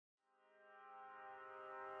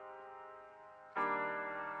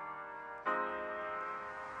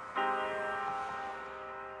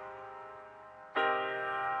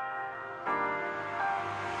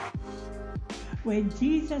When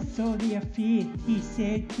Jesus saw their faith, he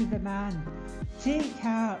said to the man, "Take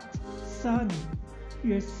heart, son,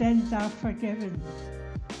 your sins are forgiven."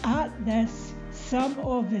 At this, some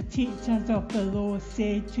of the teachers of the law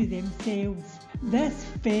said to themselves, "This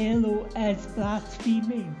fellow is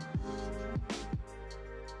blaspheming."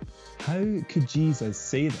 How could Jesus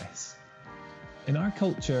say this? In our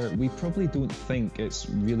culture, we probably don't think it's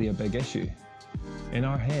really a big issue. In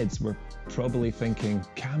our heads, we're probably thinking,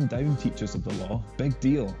 calm down, teachers of the law, big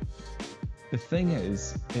deal. The thing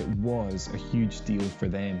is, it was a huge deal for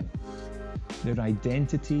them. Their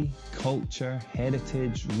identity, culture,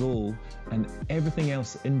 heritage, role, and everything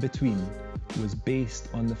else in between was based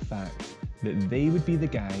on the fact that they would be the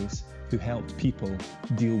guys who helped people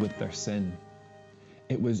deal with their sin.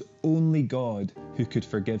 It was only God who could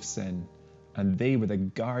forgive sin, and they were the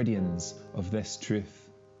guardians of this truth.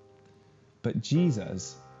 But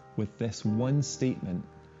Jesus, with this one statement,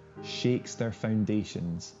 shakes their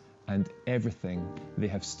foundations and everything they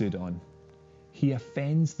have stood on. He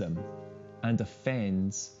offends them and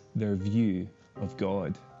offends their view of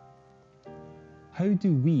God. How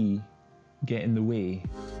do we get in the way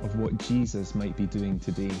of what Jesus might be doing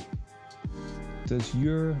today? Does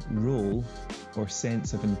your role or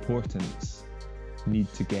sense of importance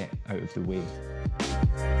need to get out of the way?